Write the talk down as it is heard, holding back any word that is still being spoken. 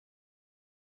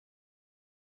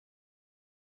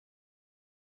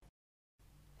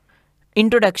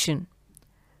Introduction.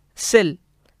 Cell.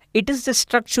 It is the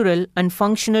structural and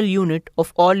functional unit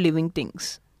of all living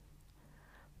things.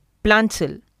 Plant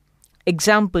cell.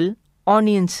 Example,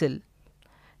 onion cell.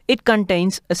 It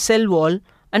contains a cell wall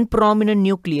and prominent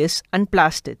nucleus and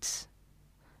plastids.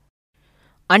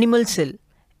 Animal cell.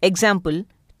 Example,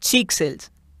 cheek cells.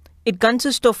 It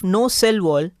consists of no cell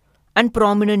wall and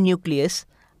prominent nucleus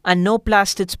and no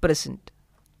plastids present.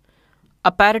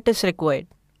 Apparatus required.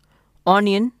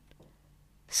 Onion,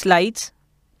 slides,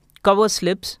 cover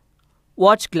slips,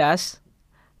 watch glass,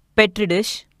 petri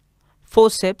dish,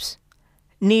 forceps,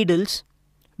 needles,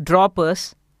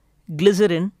 droppers,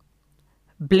 glycerin,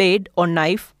 blade or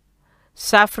knife,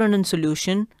 saffron in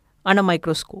solution, and a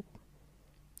microscope.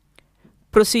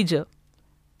 Procedure.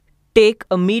 Take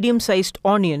a medium-sized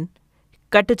onion,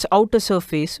 cut its outer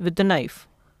surface with a knife.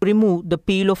 Remove the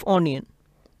peel of onion.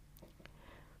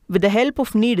 With the help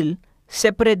of needle,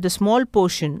 separate the small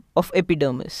portion of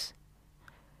epidermis.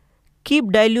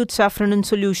 Keep dilute saffron in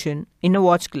solution in a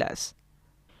watch glass.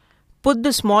 Put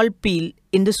the small peel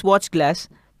in this watch glass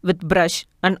with brush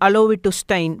and allow it to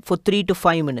stein for 3 to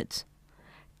 5 minutes.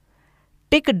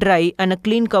 Take a dry and a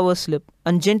clean cover slip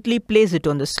and gently place it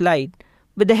on the slide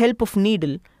with the help of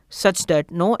needle such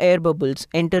that no air bubbles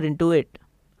enter into it,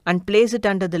 and place it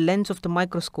under the lens of the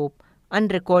microscope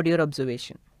and record your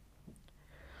observation.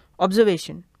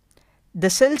 Observation. The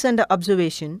cells under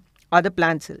observation are the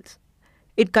plant cells.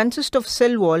 It consists of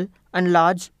cell wall and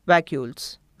large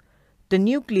vacuoles. The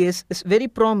nucleus is very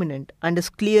prominent and is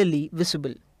clearly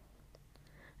visible.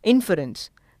 Inference.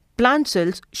 Plant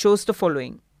cells shows the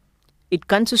following. It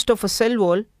consists of a cell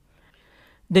wall.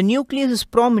 The nucleus is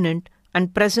prominent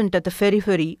and present at the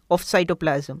periphery of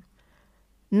cytoplasm.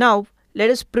 Now, let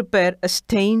us prepare a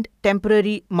stained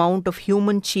temporary mount of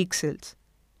human cheek cells.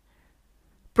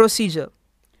 Procedure.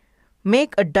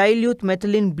 Make a dilute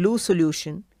methylene blue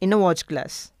solution in a watch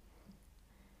glass.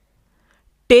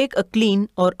 Take a clean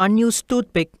or unused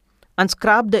toothpick and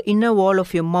scrub the inner wall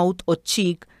of your mouth or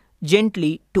cheek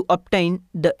gently to obtain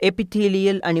the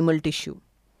epithelial animal tissue.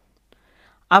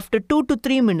 After 2 to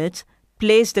 3 minutes,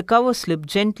 place the cover slip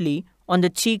gently on the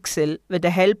cheek cell with the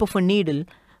help of a needle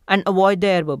and avoid the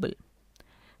air bubble.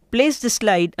 Place the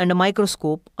slide and a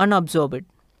microscope and absorb it.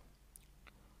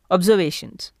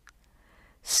 Observations.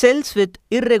 Cells with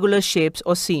irregular shapes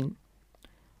are seen.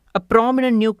 A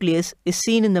prominent nucleus is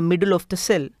seen in the middle of the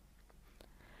cell.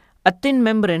 A thin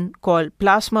membrane called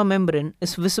plasma membrane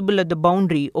is visible at the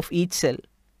boundary of each cell.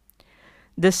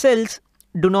 The cells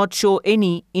do not show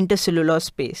any intercellular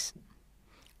space.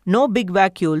 No big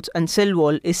vacuoles and cell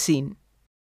wall is seen.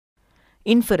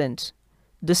 Inference.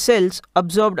 The cells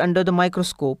absorbed under the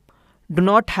microscope do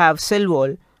not have cell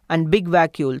wall and big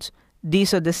vacuoles.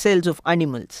 These are the cells of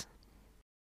animals.